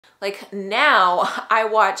Like now I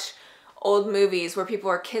watch old movies where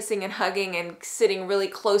people are kissing and hugging and sitting really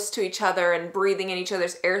close to each other and breathing in each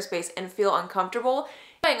other's airspace and feel uncomfortable.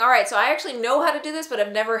 All right, so I actually know how to do this, but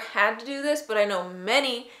I've never had to do this, but I know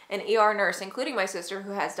many an ER nurse, including my sister,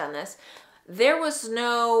 who has done this. There was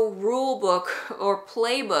no rule book or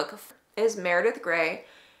playbook. Is Meredith Grey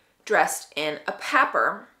dressed in a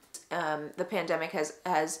PAPR? The pandemic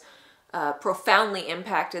has profoundly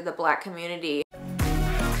impacted the Black community.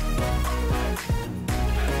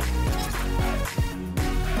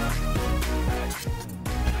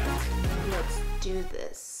 Let's do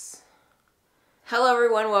this. Hello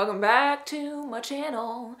everyone, welcome back to my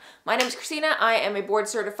channel. My name is Kristina. I am a board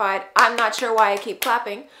certified, I'm not sure why I keep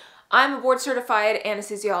clapping. I'm a board certified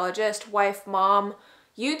anesthesiologist, wife, mom,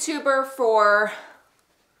 YouTuber for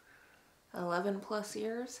 11 plus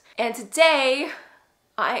years. And today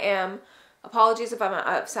I am, apologies if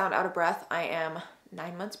I sound out of breath, I am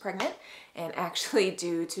 9 months pregnant and actually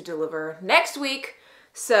due to deliver next week.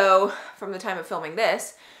 So from the time of filming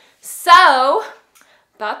this, so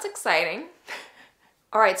that's exciting.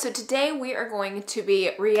 All right, so today we are going to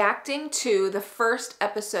be reacting to the first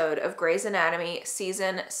episode of Grey's Anatomy,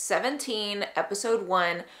 season 17, episode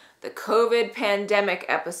 1, the COVID pandemic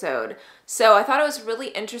episode. So I thought it was really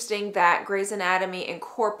interesting that Grey's Anatomy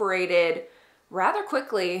incorporated rather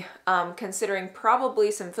quickly, considering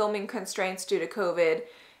probably some filming constraints due to COVID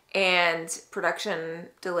and production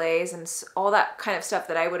delays and all that kind of stuff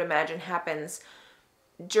that I would imagine happens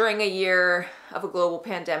during a year of a global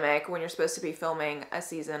pandemic when you're supposed to be filming a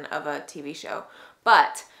season of a TV show.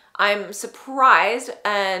 But I'm surprised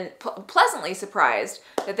and pleasantly surprised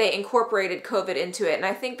that they incorporated COVID into it. And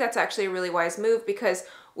I think that's actually a really wise move because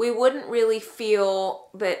we wouldn't really feel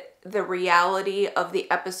that the reality of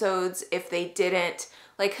the episodes if they didn't.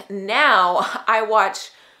 Like now I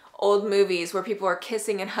watch old movies where people are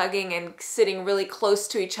kissing and hugging and sitting really close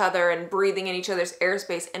to each other and breathing in each other's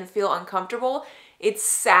airspace and feel uncomfortable. It's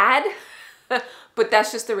sad, but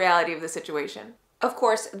that's just the reality of the situation. Of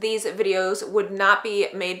course, these videos would not be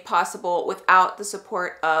made possible without the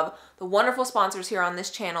support of the wonderful sponsors here on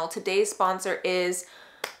this channel. Today's sponsor is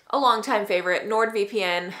a longtime favorite,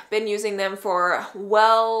 NordVPN. Been using them for,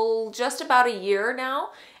 well, just about a year now,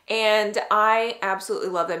 and I absolutely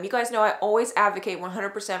love them. You guys know I always advocate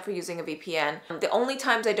 100% for using a VPN. The only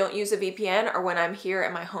times I don't use a VPN are when I'm here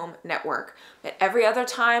at my home network. But every other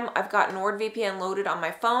time I've got NordVPN loaded on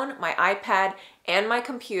my phone, my iPad, and my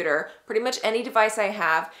computer, pretty much any device I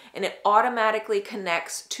have, and it automatically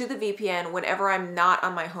connects to the VPN whenever I'm not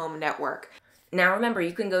on my home network. Now remember,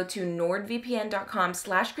 you can go to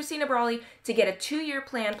nordvpn.com/KristinaBrawley to get a 2-year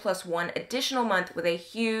plan plus 1 additional month with a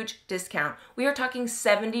huge discount. We are talking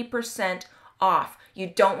 70% off. You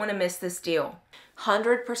don't want to miss this deal.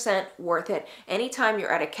 100% worth it. Anytime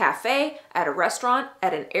you're at a cafe, at a restaurant,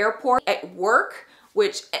 at an airport, at work,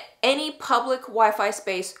 which any public Wi-Fi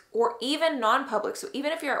space or even non-public, so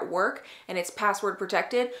even if you're at work and it's password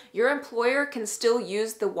protected, your employer can still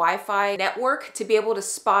use the Wi-Fi network to be able to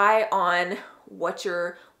spy on what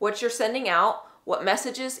you're sending out, what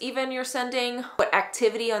messages even you're sending, what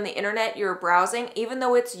activity on the internet you're browsing. Even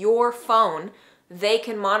though it's your phone, they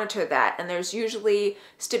can monitor that, and there's usually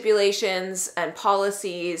stipulations and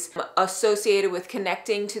policies associated with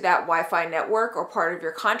connecting to that Wi-Fi network or part of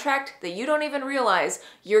your contract that you don't even realize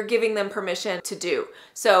you're giving them permission to do.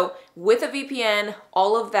 So with a VPN,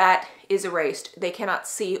 all of that is erased. They cannot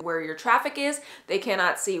see where your traffic is, they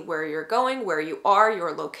cannot see where you're going, where you are,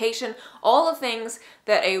 your location, all the things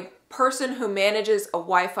that a person who manages a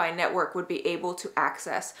Wi-Fi network would be able to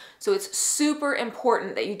access. So it's super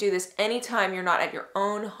important that you do this anytime you're not at your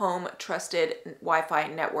own home trusted Wi-Fi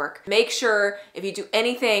network. Make sure if you do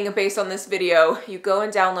anything based on this video, you go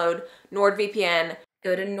and download NordVPN.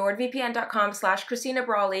 Go to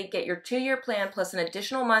nordvpn.com/KristinaBrawley, get your 2-year plan plus an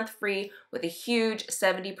additional month free with a huge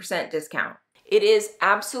 70% discount. It is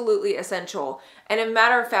absolutely essential. And as a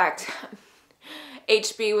matter of fact,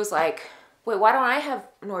 HB was like, wait, why don't I have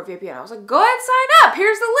NordVPN? I was like, go ahead, sign up.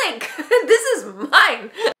 Here's the link. This is mine.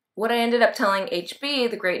 What I ended up telling HB,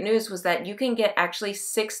 the great news, was that you can get actually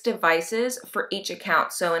 6 devices for each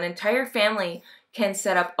account. So an entire family can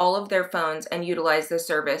set up all of their phones and utilize the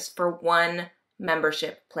service for one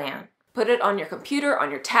membership plan. Put it on your computer, on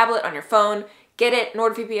your tablet, on your phone. Get it,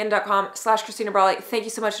 nordvpn.com/KristinaBrawley. Thank you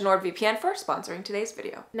so much to NordVPN for sponsoring today's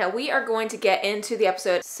video. Now we are going to get into the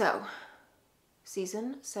episode. So,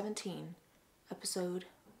 season 17. Episode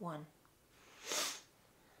 1.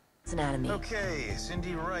 Anatomy. Okay,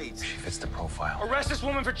 Cindy Wright. She fits the profile. Arrest this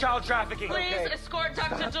woman for child trafficking. Please Okay. escort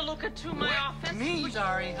Dr. DeLuca to my office. Me?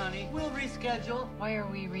 Sorry, honey. We'll reschedule. Why are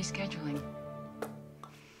we rescheduling?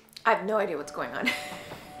 I have no idea what's going on.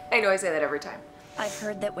 I know I say that every time. I've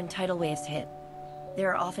heard that when tidal waves hit,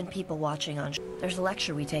 there are often people watching on. There's a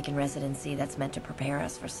lecture we take in residency that's meant to prepare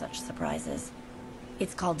us for such surprises.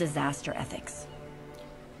 It's called disaster ethics.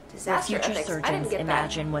 Disaster Future ethics. I didn't surgeons get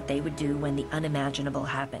imagine that. what they would do when the unimaginable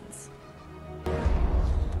happens. But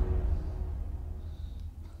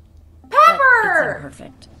it's Pepper!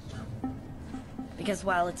 imperfect. Because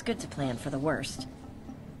while it's good to plan for the worst,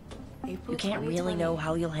 April you can't 2020. really know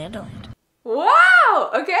how you'll handle it.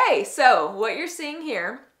 Wow! Okay, so what you're seeing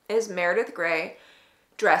here is Meredith Grey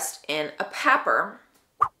dressed in a PAPR.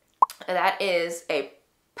 That is a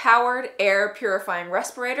powered air purifying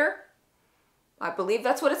respirator. I believe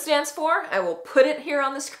that's what it stands for. I will put it here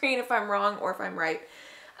on the screen if I'm wrong or if I'm right.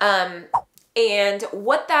 And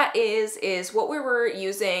what that is what we were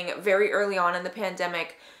using very early on in the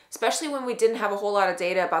pandemic, especially when we didn't have a whole lot of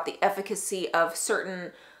data about the efficacy of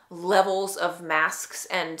certain levels of masks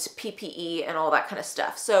and PPE and all that kind of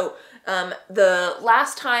stuff. So the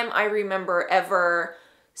last time I remember ever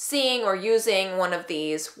seeing or using one of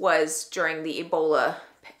these was during the Ebola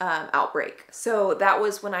outbreak. So that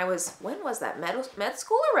was when I was, when was that? Med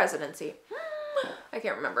school or residency? I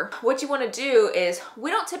can't remember. What you want to do is, we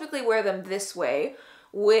don't typically wear them this way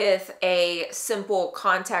with a simple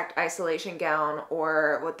contact isolation gown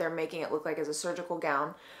or what they're making it look like as a surgical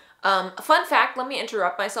gown. Fun fact, let me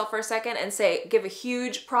interrupt myself for a second and say, give a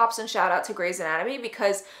huge props and shout out to Grey's Anatomy,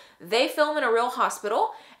 because they film in a real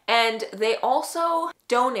hospital and they also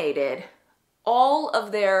donated all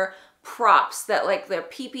of their props, that like their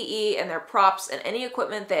PPE and their props and any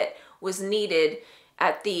equipment that was needed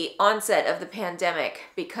at the onset of the pandemic,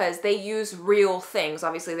 because they use real things.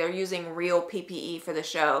 Obviously they're using real PPE for the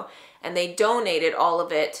show, and they donated all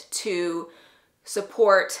of it to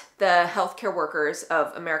support the healthcare workers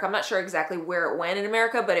of America. I'm not sure exactly where it went in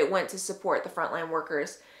America, but it went to support the frontline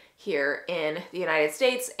workers here in the United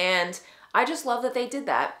States. And I just love that they did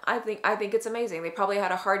that. I think it's amazing. They probably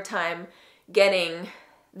had a hard time getting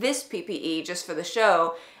this PPE just for the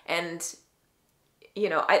show, and you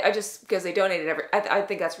know, I just, because they donated I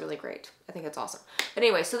think that's really great. I think it's awesome. But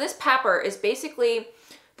anyway, so this PAPR is basically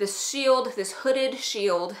this shield, this hooded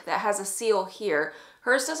shield that has a seal here.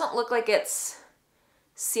 Hers doesn't look like it's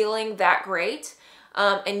sealing that great.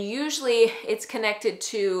 And usually it's connected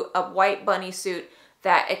to a white bunny suit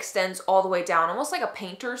that extends all the way down, almost like a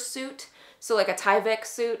painter's suit. So like a Tyvek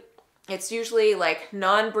suit. It's usually like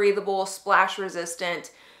non-breathable, splash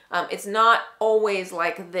resistant. It's not always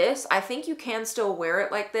like this. I think you can still wear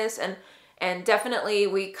it like this, and definitely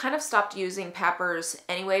we kind of stopped using PAPRs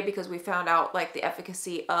anyway because we found out like the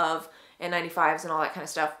efficacy of N95s and all that kind of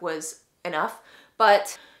stuff was enough.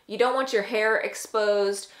 But you don't want your hair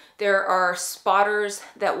exposed. There are spotters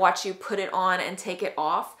that watch you put it on and take it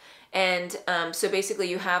off. And so basically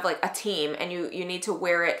you have like a team, and you need to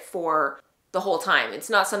wear it for the whole time. It's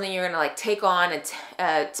not something you're gonna like take on and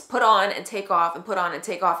put on and take off and put on and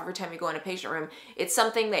take off every time you go in a patient room. It's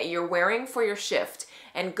something that you're wearing for your shift.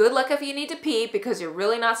 And good luck if you need to pee, because you're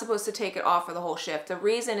really not supposed to take it off for the whole shift. The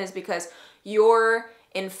reason is because your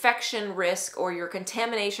infection risk or your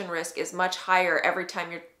contamination risk is much higher every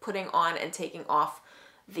time you're putting on and taking off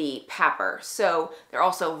the PAPR. So they're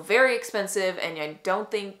also very expensive, and I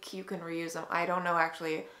don't think you can reuse them. I don't know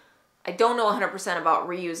actually. I don't know 100% about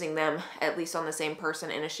reusing them, at least on the same person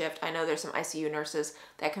in a shift. I know there's some ICU nurses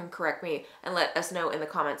that can correct me and let us know in the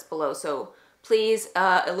comments below. So please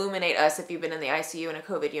illuminate us if you've been in the ICU in a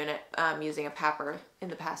COVID unit using a PAPR in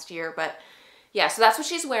the past year. But yeah, so that's what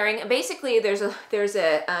she's wearing. And basically there's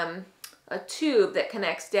a tube that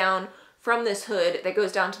connects down from this hood that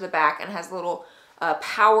goes down to the back and has a little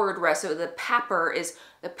powered so the PAPR is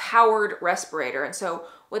the powered respirator. And so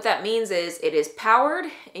what that means is it is powered,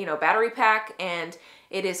 you know, battery pack, and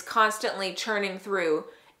it is constantly churning through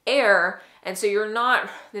air. And so you're not,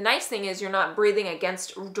 the nice thing is you're not breathing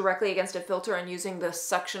directly against a filter and using the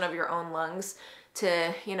suction of your own lungs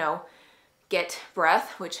to, you know, get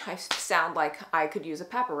breath, which I sound like I could use a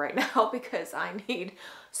PAPR right now because I need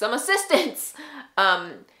some assistance.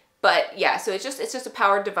 But yeah, so it's just a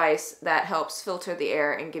powered device that helps filter the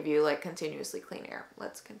air and give you like continuously clean air.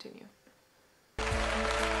 Let's continue.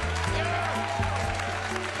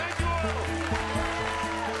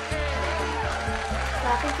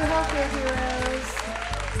 Clapping for healthcare heroes.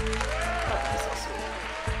 Oh, that's so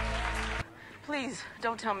sweet. Please,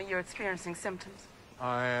 don't tell me you're experiencing symptoms.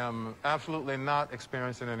 I am absolutely not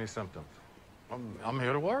experiencing any symptoms. I'm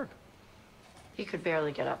here to work. He could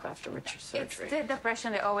barely get up after Richard's surgery. It's the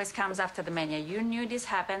depression that always comes after the mania. You knew this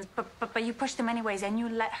happens, but you pushed him anyways, and you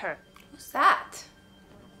let her. Who's that?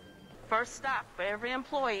 First stop for every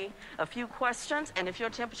employee, a few questions, and if your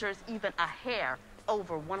temperature is even a hair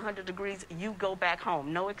over 100 degrees, you go back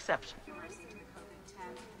home, no exception.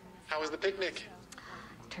 How was the picnic?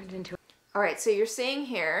 Turned into All right, so you're seeing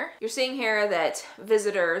here that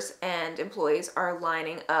visitors and employees are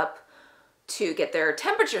lining up to get their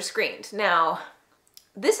temperature screened. Now,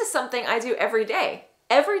 this is something I do every day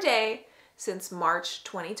since March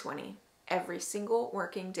 2020. Every single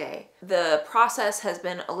working day. The process has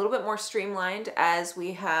been a little bit more streamlined as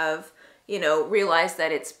we have, realized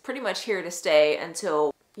that it's pretty much here to stay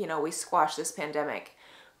until, we squash this pandemic.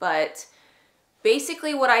 But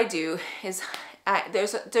basically what I do is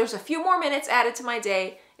there's a few more minutes added to my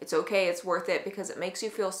day. It's okay, it's worth it because it makes you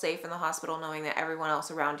feel safe in the hospital knowing that everyone else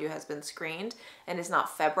around you has been screened and is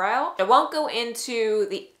not febrile. I won't go into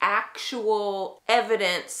the actual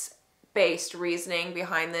evidence-based reasoning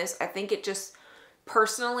behind this. I think it just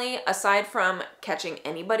personally, aside from catching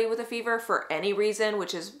anybody with a fever for any reason,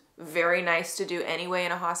 which is very nice to do anyway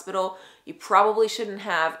in a hospital, you probably shouldn't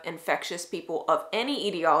have infectious people of any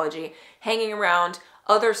etiology hanging around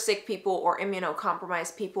other sick people or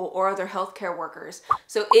immunocompromised people or other healthcare workers.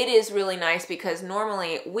 So it is really nice because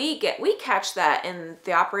normally we catch that in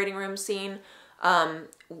the operating room scene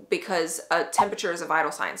because a temperature is a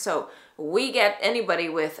vital sign. So we get anybody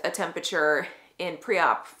with a temperature in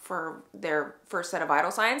pre-op for their first set of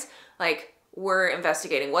vital signs, like we're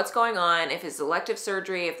investigating what's going on, if it's elective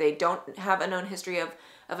surgery, if they don't have a known history of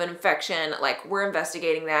an infection, like we're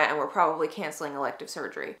investigating that and we're probably canceling elective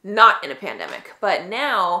surgery. Not in a pandemic, but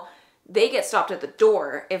now they get stopped at the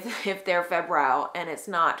door if they're febrile and it's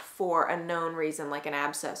not for a known reason like an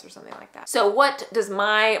abscess or something like that. So what does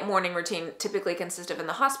my morning routine typically consist of in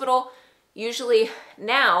the hospital? Usually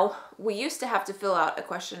now, we used to have to fill out a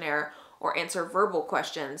questionnaire or answer verbal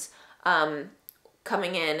questions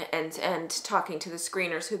coming in and talking to the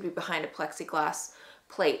screeners who'd be behind a plexiglass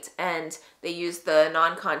plate, and they use the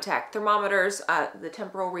non-contact thermometers, the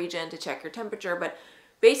temporal region to check your temperature. But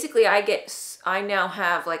basically I now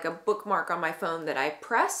have like a bookmark on my phone that I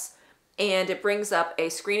press and it brings up a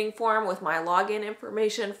screening form with my login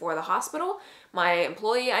information for the hospital, my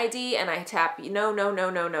employee ID, and I tap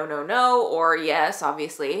no, or yes,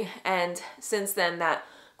 obviously. And since then that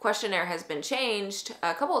questionnaire has been changed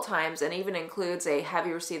a couple of times and even includes a have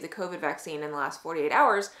you received the COVID vaccine in the last 48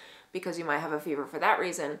 hours because you might have a fever for that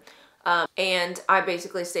reason. And I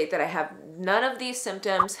basically state that I have none of these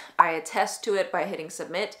symptoms. I attest to it by hitting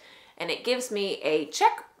submit, and it gives me a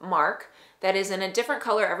check mark that is in a different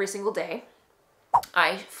color every single day.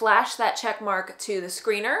 I flash that check mark to the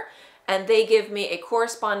screener and they give me a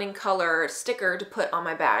corresponding color sticker to put on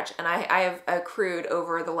my badge. And I have accrued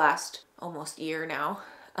over the last almost year now,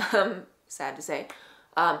 sad to say,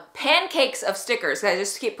 pancakes of stickers. I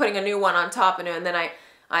just keep putting a new one on top of it, and then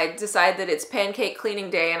I decide that it's pancake cleaning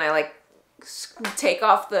day and I like take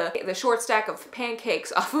off the short stack of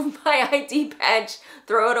pancakes off of my ID badge,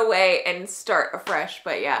 throw it away and start afresh.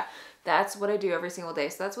 But yeah, that's what I do every single day.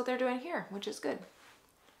 So that's what they're doing here, which is good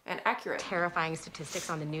and accurate. Terrifying statistics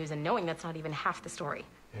on the news and knowing that's not even half the story.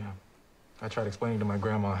 Yeah. I tried explaining to my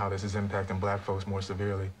grandma how this is impacting black folks more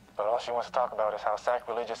severely. But all she wants to talk about is how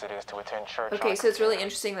sacrilegious it is to attend church. Okay, so it's really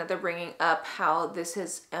interesting that they're bringing up how this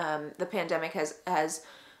has, the pandemic has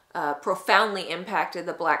profoundly impacted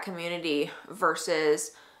the black community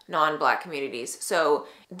versus non-black communities. So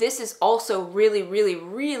this is also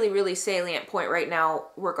really salient point right now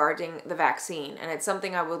regarding the vaccine. And it's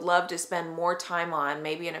something I would love to spend more time on,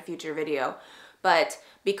 maybe in a future video. But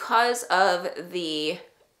because of the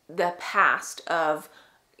past of,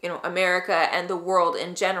 America and the world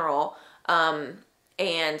in general,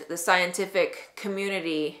 and the scientific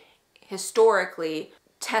community historically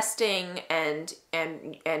testing and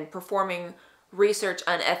performing research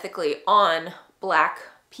unethically on black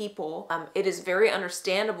people, it is very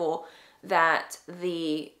understandable that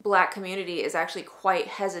the black community is actually quite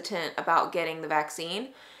hesitant about getting the vaccine.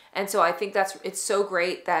 And so I think it's so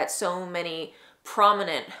great that so many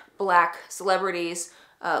prominent black celebrities,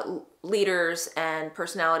 leaders and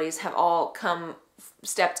personalities have all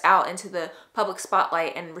stepped out into the public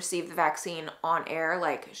spotlight and received the vaccine on air,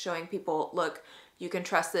 like showing people, look, you can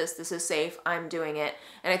trust this, this is safe, I'm doing it.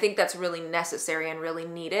 And I think that's really necessary and really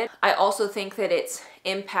needed. I also think that it's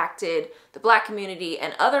impacted the black community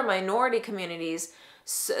and other minority communities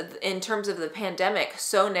in terms of the pandemic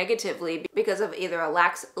so negatively because of either a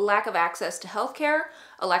lack of access to healthcare,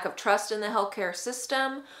 a lack of trust in the healthcare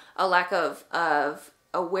system, a lack of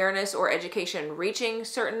awareness or education reaching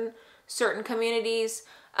certain communities,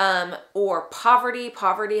 or poverty.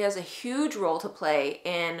 Poverty has a huge role to play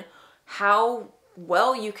in how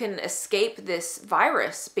well you can escape this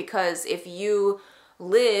virus, because if you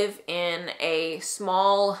live in a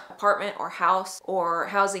small apartment or house or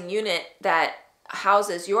housing unit that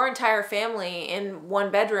houses your entire family in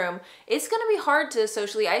one bedroom, it's going to be hard to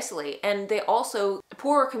socially isolate. And they also,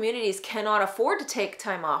 poorer communities cannot afford to take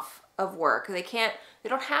time off of work. They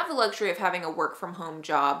don't have the luxury of having a work from home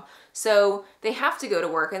job. So they have to go to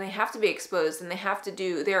work and they have to be exposed and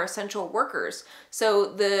they're essential workers.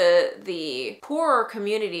 So the poorer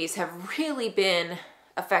communities have really been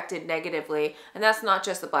affected negatively. And that's not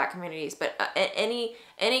just the Black communities, but any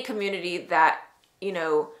community that, you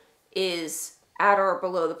know, is at or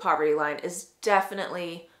below the poverty line is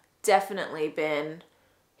definitely been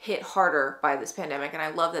hit harder by this pandemic. And I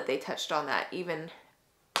love that they touched on that even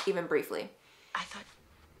briefly. I thought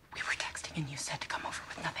we were texting and you said to come over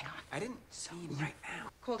with nothing on. I didn't see you right now.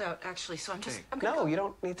 Cold out, actually, so I'm just... No, you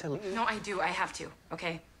don't need to leave. No, I do. I have to,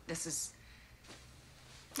 okay? This was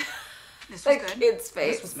The good. kid's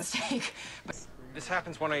face. This was a mistake. But This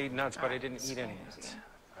happens when I eat nuts, but I didn't eat any nuts.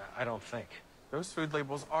 I don't think. Those food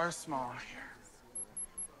labels are small here.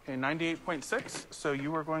 Okay, 98.6, so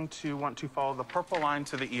you are going to want to follow the purple line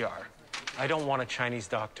to the ER. I don't want a Chinese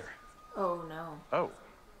doctor. Oh no. Oh,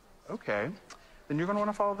 okay. Then you're going to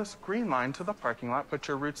want to follow this green line to the parking lot, put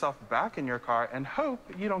your root self back in your car, and hope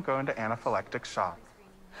you don't go into anaphylactic shock.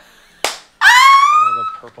 Follow the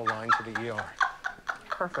purple line to the ER.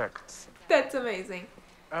 Perfect. That's amazing.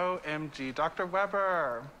 OMG, Dr.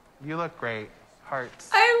 Weber, you look great. Hearts.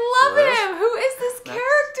 I love Perez? him. Who is this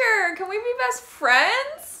character? Can we be best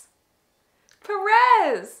friends?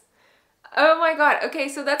 Perez. Oh my God. Okay,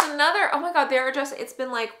 so that's another, oh my God, they're addressing, it's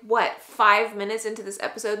been like, what, 5 minutes into this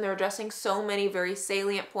episode, and they're addressing so many very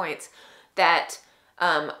salient points that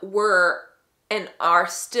were and are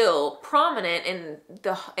still prominent in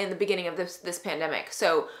the beginning of this pandemic.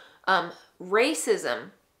 So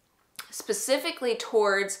racism, specifically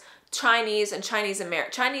towards Chinese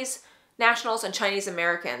nationals and Chinese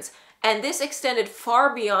Americans. And this extended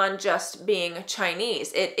far beyond just being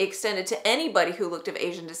Chinese. It extended to anybody who looked of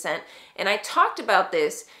Asian descent. And I talked about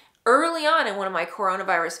this early on in one of my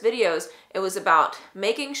coronavirus videos. It was about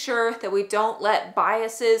making sure that we don't let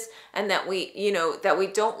biases and that we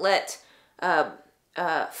don't let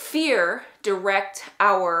fear direct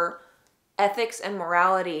our ethics and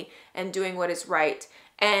morality and doing what is right.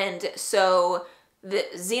 And so the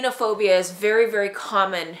xenophobia is very, very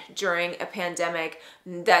common during a pandemic.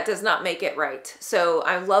 That does not make it right. So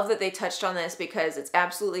I love that they touched on this because it's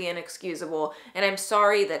absolutely inexcusable. And I'm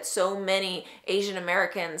sorry that so many Asian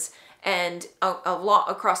Americans and a lot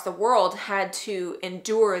across the world had to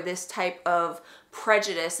endure this type of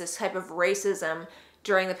prejudice, this type of racism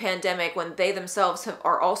during the pandemic when they themselves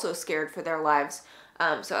are also scared for their lives.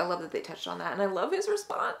 So I love that they touched on that. And I love his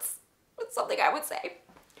response. It's something I would say.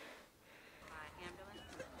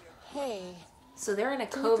 hey, So they're in a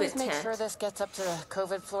can you COVID please make tent. sure this gets up to the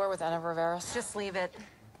COVID floor with Anna Riveras? Just leave it.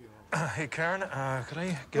 Hey, Karen, could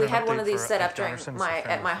I get We an had one update of these for set up Ed during Anderson's at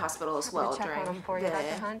family? my hospital as well check during on them for you about the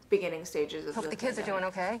the hunt. beginning stages of Hope the kids are doing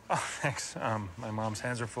okay. Oh, thanks. My mom's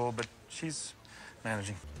hands are full, but she's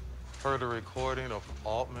managing. Heard a recording of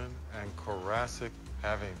Altman and Karasik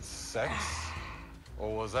having sex?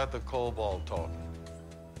 Or was that the Cobalt talking?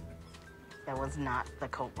 That was not the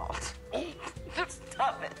cobalt.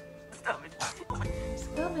 Stop it. Stop it.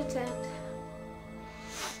 COVID tent.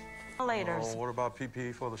 Later. Oh, what about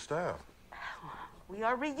PPE for the staff? We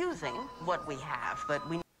are reusing what we have, but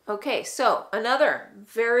we... Okay, so another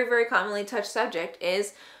very, very commonly touched subject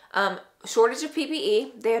is shortage of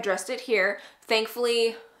PPE. They addressed it here.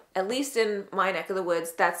 Thankfully, at least in my neck of the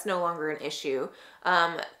woods, that's no longer an issue.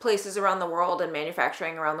 Places around the world and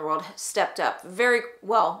manufacturing around the world stepped up very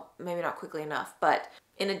well, maybe not quickly enough, but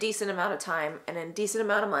in a decent amount of time and in a decent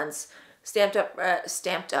amount of months, ramped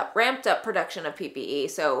up production of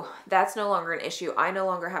PPE. So that's no longer an issue. I no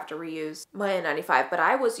longer have to reuse my N95, but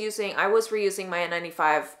I was reusing my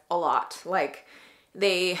N95 a lot. Like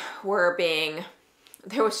there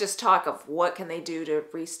was just talk of what can they do to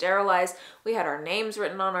re-sterilize. We had our names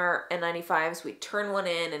written on our N95s. We'd turn one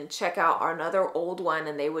in and check out another old one,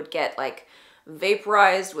 and they would get like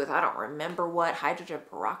vaporized with, I don't remember what, hydrogen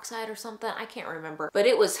peroxide or something. I can't remember. But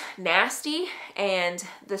it was nasty, and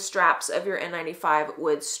the straps of your N95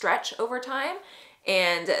 would stretch over time,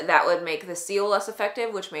 and that would make the seal less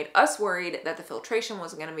effective, which made us worried that the filtration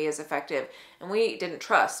wasn't going to be as effective, and we didn't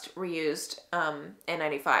trust reused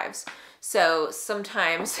N95s. So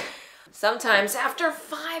sometimes after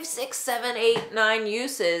 5, 6, 7, 8, 9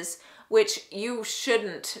 uses, which you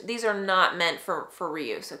shouldn't, these are not meant for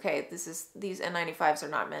reuse, okay? These N95s are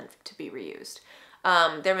not meant to be reused.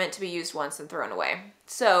 They're meant to be used once and thrown away.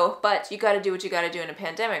 So, but you got to do what you got to do in a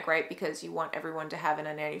pandemic, right? Because you want everyone to have an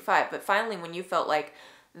N95. But finally, when you felt like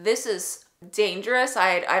this is dangerous,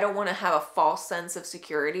 I don't want to have a false sense of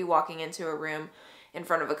security walking into a room in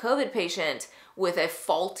front of a COVID patient with a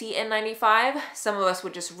faulty N95, some of us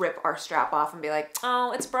would just rip our strap off and be like,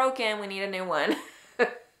 oh, it's broken, we need a new one.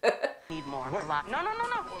 Need more. A lot. No.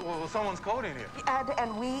 Well, someone's coding here.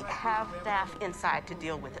 And we have staff inside to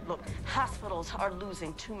deal with it. Look, hospitals are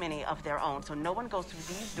losing too many of their own, so no one goes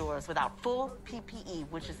through these doors without full PPE,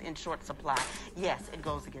 which is in short supply. Yes, it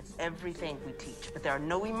goes against everything we teach, but there are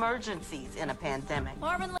no emergencies in a pandemic.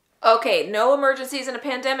 Okay, no emergencies in a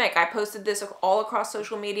pandemic. I posted this all across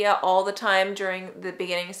social media all the time during the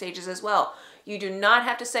beginning stages as well. You do not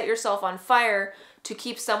have to set yourself on fire to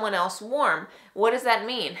keep someone else warm. What does that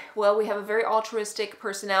mean? Well, we have a very altruistic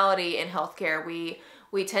personality in healthcare.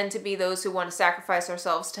 We tend to be those who want to sacrifice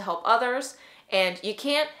ourselves to help others, and you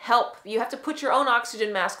can't help. You have to put your own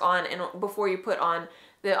oxygen mask on before you put on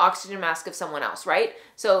the oxygen mask of someone else, right?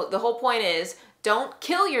 So the whole point is, don't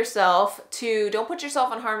kill yourself don't put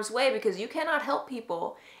yourself in harm's way, because you cannot help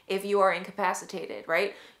people if you are incapacitated,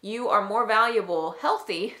 right? You are more valuable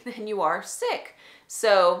healthy than you are sick.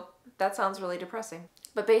 So that sounds really depressing,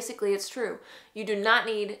 but basically it's true. You do not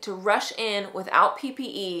need to rush in without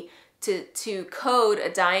PPE to code a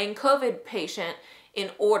dying COVID patient in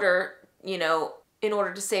order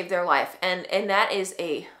to save their life. And that is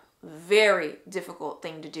a very difficult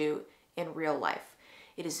thing to do in real life.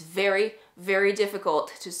 It is very, very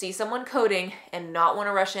difficult to see someone coding and not want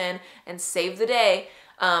to rush in and save the day,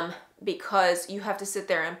 because you have to sit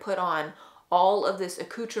there and put on all of this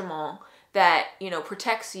accoutrement that,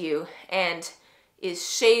 protects you and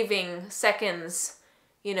is shaving seconds,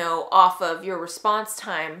 off of your response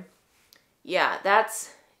time. Yeah,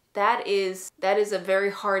 that is a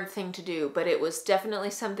very hard thing to do, but it was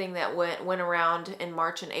definitely something that went around in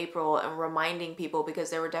March and April and reminding people, because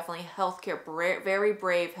there were definitely very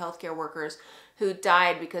brave healthcare workers who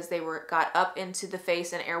died because they got up into the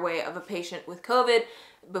face and airway of a patient with COVID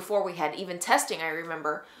before we had even testing, I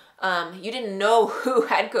remember. You didn't know who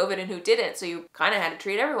had COVID and who didn't, so you kind of had to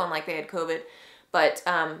treat everyone like they had COVID. But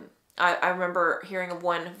I remember hearing of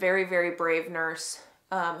one very, very brave nurse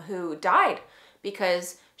who died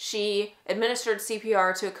because she administered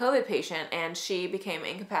CPR to a COVID patient and she became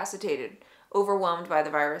incapacitated, overwhelmed by the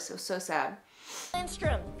virus. It was so sad.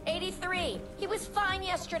 Lindstrom, 83. He was fine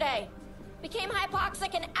yesterday. Became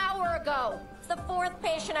hypoxic an hour ago. It's the 4th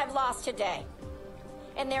patient I've lost today.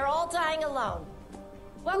 And they're all dying alone.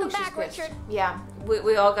 Welcome back, Richard. Yeah,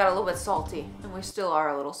 we all got a little bit salty, and we still are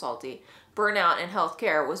a little salty. Burnout in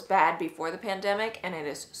healthcare was bad before the pandemic, and it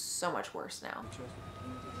is so much worse now.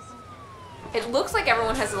 It looks like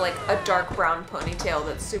everyone has a dark brown ponytail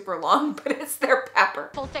that's super long, but it's their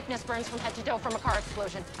pepper. Full thickness burns from head to toe from a car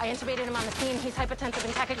explosion. I intubated him on the scene. He's hypotensive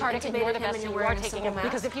and tachycardic, and you're the best, and you are taking him.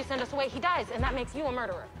 Because if you send us away, he dies, and that makes you a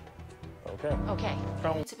murderer. Okay. Okay.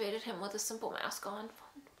 Intubated him with a simple mask on.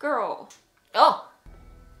 Girl. Oh.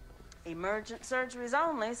 Emergent surgeries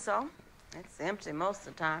only, so it's empty most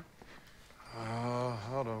of the time.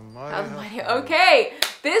 How the Okay,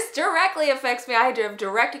 this directly affects me. I have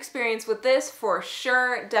direct experience with this for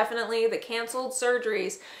sure. Definitely the canceled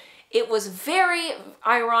surgeries. It was very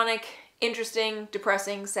ironic, interesting,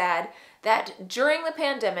 depressing, sad that during the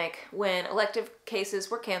pandemic, when elective cases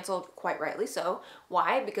were canceled, quite rightly so.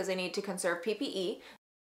 Why? Because they need to conserve PPE.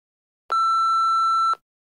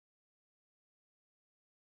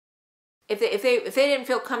 If they didn't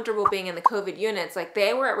feel comfortable being in the COVID units,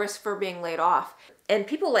 they were at risk for being laid off. And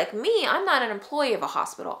people like me, I'm not an employee of a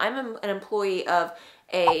hospital. I'm an employee of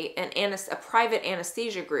a private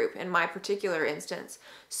anesthesia group in my particular instance.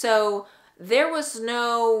 So there was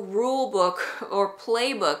no rule book or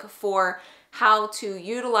playbook for how to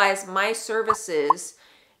utilize my services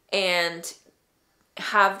and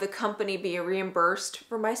have the company be reimbursed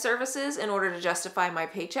for my services in order to justify my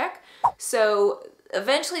paycheck. So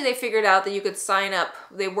eventually they figured out that you could sign up.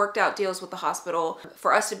 They worked out deals with the hospital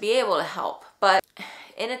for us to be able to help. But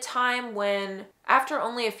in a time when, after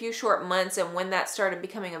only a few short months and when that started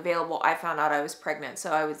becoming available, I found out I was pregnant.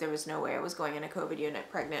 So there was no way I was going in a COVID unit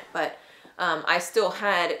pregnant. But I still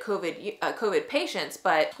had COVID patients,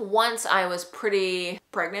 but once I was pretty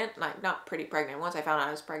pregnant, not pretty pregnant, once I found out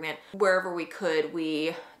I was pregnant, wherever we could,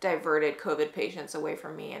 we diverted COVID patients away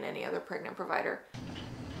from me and any other pregnant provider.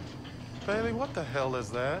 Bailey, what the hell is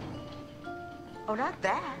that? Oh, not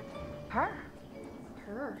that. Her.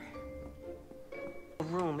 Her.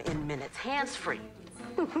 Room in minutes, hands-free.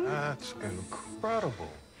 That's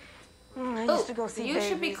incredible. I used to go see you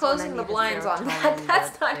should be babies closing when the I blinds on needed that. serotonin,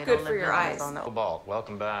 That's but not they good don't for live your their lives eyes. on the- Cobalt,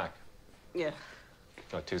 welcome back. Yeah.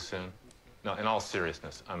 Not too soon? No, in all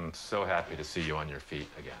seriousness, I'm so happy to see you on your feet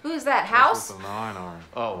again. Who is that, House? Oh,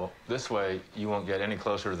 well, this way you won't get any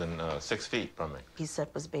closer than 6 feet from me. He said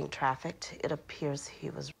was being trafficked. It appears he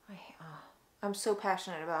was. I'm so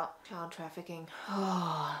passionate about child trafficking.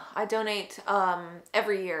 Oh, I donate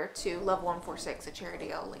every year to Love 146, a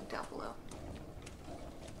charity I'll link down below.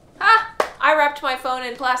 Ah! I wrapped my phone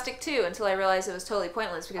in plastic too until I realized it was totally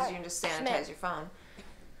pointless because you can just sanitize your phone.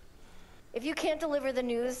 If you can't deliver the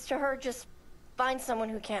news to her, just find someone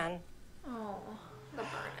who can. Oh, the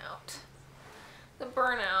burnout. The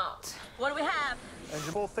burnout. What do we have?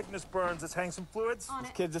 Tangible thickness burns. Let's hang some fluids.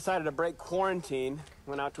 This kid decided to break quarantine.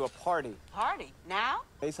 Went out to a party. Party? Now?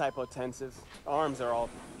 He's hypotensive. Arms are all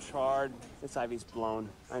charred. This IV's blown.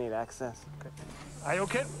 I need access. Okay. IO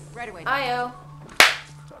kit? Right away. IO.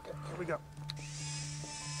 Okay, here we go.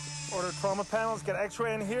 Order trauma panels. Get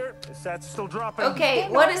x-ray in here. The sats still dropping. Okay,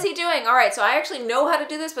 what is he doing? All right, so I actually know how to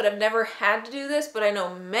do this, but I've never had to do this, but I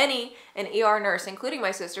know an ER nurse, including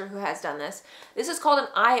my sister, who has done this. This is called an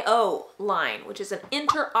IO line, which is an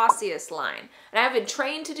interosseous line. And I've been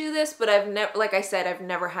trained to do this, but I've never, like I said, I've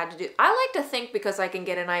never had to do. I like to think because I can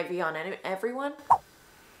get an IV on everyone.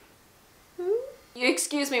 You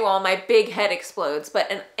excuse me while my big head explodes,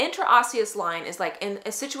 but an interosseous line is like in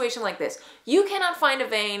a situation like this. You cannot find a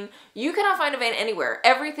vein. You cannot find a vein anywhere.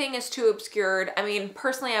 Everything is too obscured. I mean,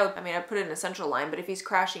 personally, I'd put it in a central line, but if he's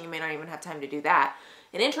crashing, you may not even have time to do that.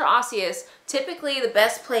 An interosseous, typically the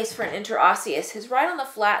best place for an interosseous is right on the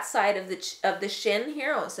flat side of the shin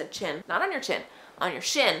here. Oh, it said chin, not on your chin. On your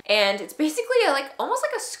shin, and it's basically almost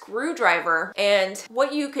like a screwdriver, and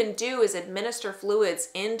what you can do is administer fluids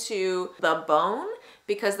into the bone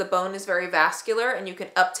because the bone is very vascular and you can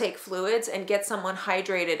uptake fluids and get someone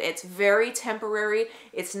hydrated. It's very temporary.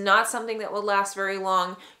 It's not something that will last very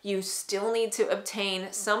long. You still need to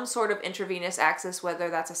obtain some sort of intravenous access,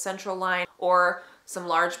 whether that's a central line or some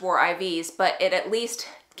large bore IVs, but it at least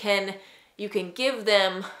you can give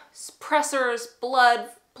them pressors, blood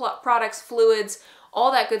products, fluids, all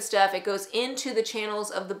that good stuff. It goes into the channels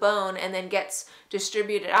of the bone and then gets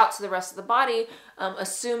distributed out to the rest of the body,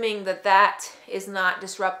 assuming that that is not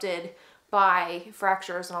disrupted by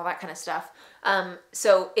fractures and all that kind of stuff.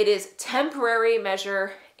 So it is temporary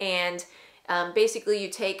measure, and basically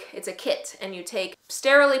it's a kit, and you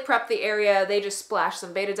sterilely prep the area. They just splash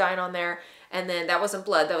some betadine on there, and then that wasn't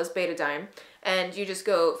blood, that was betadine. And you just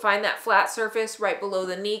go find that flat surface right below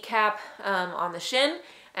the kneecap on the shin,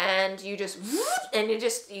 and you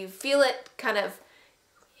feel it kind of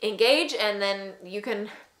engage, and then you can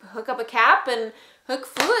hook up a cap and hook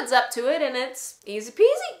fluids up to it, and it's easy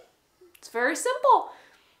peasy. It's very simple.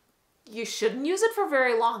 You shouldn't use it for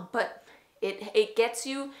very long, but it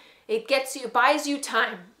buys you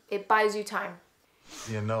time. It buys you time.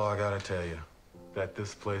 You know, I gotta tell you that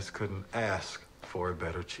this place couldn't ask for a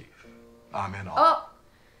better chief. I'm in awe. Oh,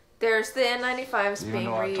 there's the N95s Even being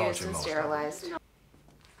though I taught reused you and most of it. sterilized.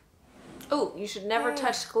 Oh, you should never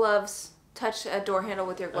touch a door handle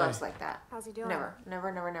with your gloves like that. How's he doing? Never, never,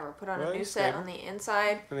 never, never. Put on Well, a new he's set stable. on the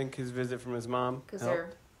inside I think his visit from his mom. because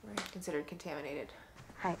they're considered contaminated.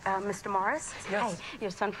 Hi, Mr. Morris? Yes. Hi,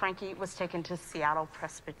 your son Frankie was taken to Seattle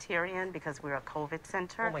Presbyterian because we're a COVID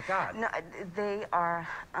center. Oh, my God. No, they are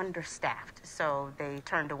understaffed, so they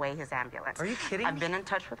turned away his ambulance. Are you kidding I've me? been in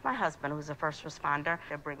touch with my husband, who's a first responder.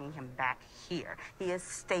 They're bringing him back here. He is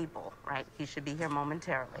stable, right? He should be here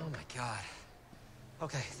momentarily. Oh, my God.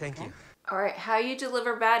 Okay, thank you. All right, how you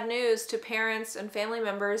deliver bad news to parents and family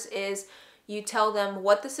members is you tell them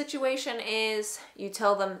what the situation is, you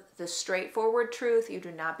tell them the straightforward truth, you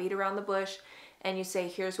do not beat around the bush, and you say,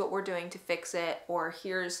 here's what we're doing to fix it, or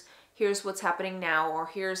here's what's happening now, or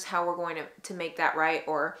here's how we're going to make that right,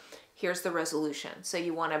 or here's the resolution. So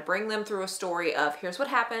you want to bring them through a story of here's what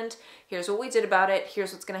happened, here's what we did about it,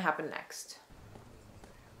 here's what's going to happen next.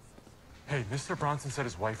 Hey, Mr. Bronson said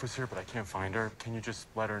his wife was here, but I can't find her. Can you just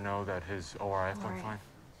let her know that his ORIF went fine?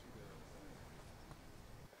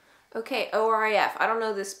 Okay, ORIF. I don't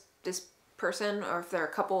know this person, or if they're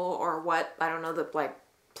a couple or what. I don't know the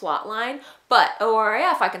plot line, but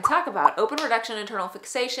ORIF I can talk about. Open reduction internal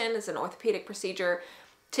fixation is an orthopedic procedure.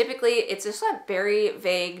 Typically, it's just a very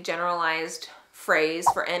vague, generalized phrase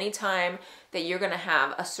for any time that you're going to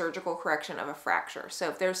have a surgical correction of a fracture. So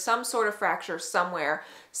if there's some sort of fracture somewhere,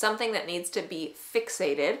 something that needs to be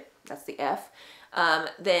fixated, that's the F,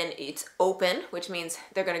 then it's open, which means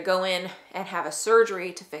they're going to go in and have a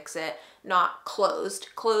surgery to fix it, not closed.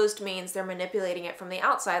 Closed means they're manipulating it from the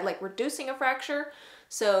outside, like reducing a fracture.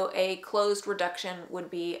 So a closed reduction would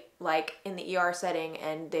be like in the ER setting,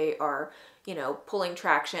 and they are, you know, pulling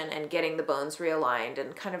traction and getting the bones realigned,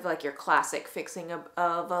 and kind of like your classic fixing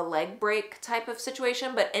of a leg break type of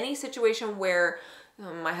situation. But any situation where,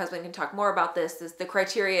 my husband can talk more about this, the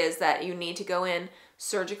criteria is that you need to go in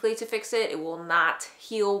surgically to fix it. It will not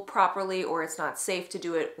heal properly, or it's not safe to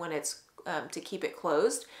do it when it's to keep it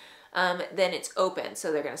closed. Then it's open.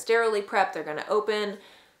 So they're going to sterilely prep, they're going to open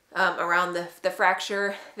around the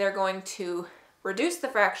fracture, they're going to reduce the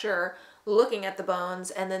fracture looking at the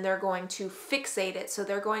bones, and then they're going to fixate it. So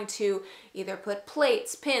they're going to either put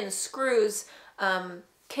plates, pins, screws,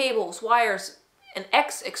 cables, wires, an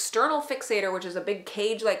external fixator, which is a big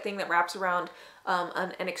cage-like thing that wraps around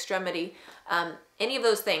an extremity, any of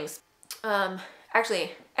those things.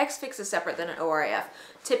 Actually, X-fix is separate than an ORIF.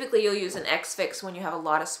 Typically, you'll use an X-fix when you have a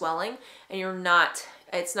lot of swelling, and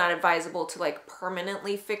it's not advisable to like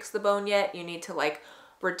permanently fix the bone yet. You need to like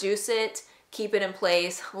reduce it, keep it in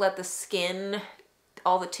place, let the skin,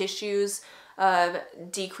 all the tissues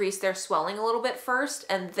decrease their swelling a little bit first,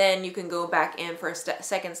 and then you can go back in for a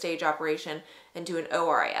second stage operation and do an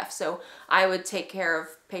ORIF. So I would take care of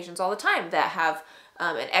patients all the time that have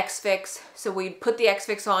an X-fix. So we'd put the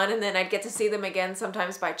X-fix on, and then I'd get to see them again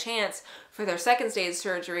sometimes by chance for their second stage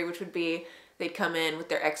surgery, which would be they'd come in with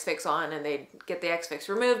their X-fix on, and they'd get the X-fix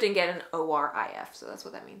removed and get an ORIF. So that's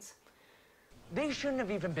what that means. They shouldn't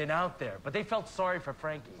have even been out there, but they felt sorry for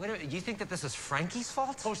Frankie. Wait a minute, you think that this is Frankie's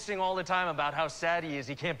fault? Posting all the time about how sad he is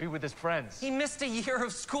he can't be with his friends. He missed a year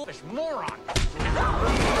of school. Moron!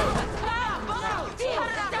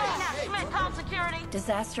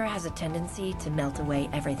 Disaster has a tendency to melt away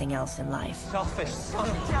everything else in life. Selfish son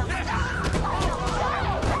of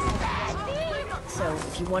So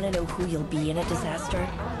if you want to know who you'll be in a disaster,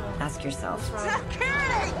 ask yourself.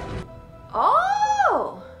 Security!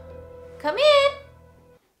 Oh! Come in.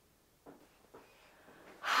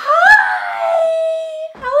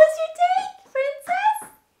 Hi! How was your day,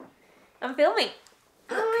 princess? I'm filming.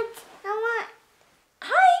 I want.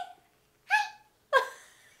 Hi!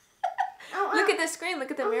 Hi! Look at the screen.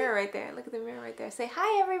 Look at the mirror right there. Look at the mirror right there. Say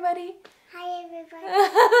hi, everybody. Hi, everybody.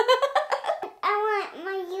 I want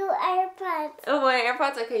my new AirPods. Oh, my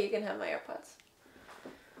AirPods? Okay, you can have my AirPods.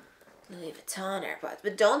 Louis Vuitton AirPods.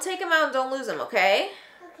 But don't take them out and don't lose them, okay?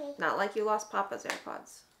 Okay. Not like you lost Papa's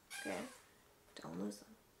AirPods. Okay? Don't lose them.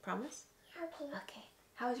 Promise? Okay. Okay.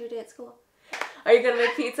 How was your day at school? Are you going to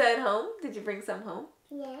make pizza at home? Did you bring some home?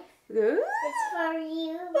 Yes. Good. It's for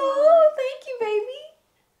you. Oh, thank you, baby.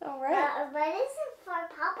 All right. But it's for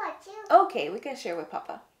Papa, too. Okay, we can share with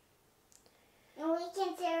Papa. And we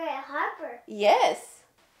can share at Harper. Yes.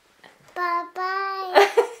 Bye-bye.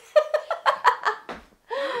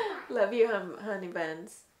 Love you, honey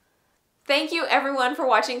buns. Thank you everyone for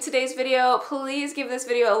watching today's video. Please give this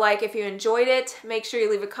video a like if you enjoyed it. Make sure you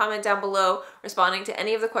leave a comment down below responding to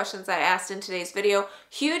any of the questions I asked in today's video.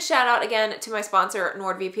 Huge shout out again to my sponsor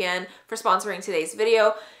NordVPN for sponsoring today's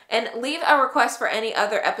video. And leave a request for any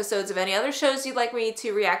other episodes of any other shows you'd like me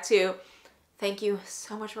to react to. Thank you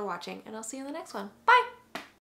so much for watching, and I'll see you in the next one. Bye!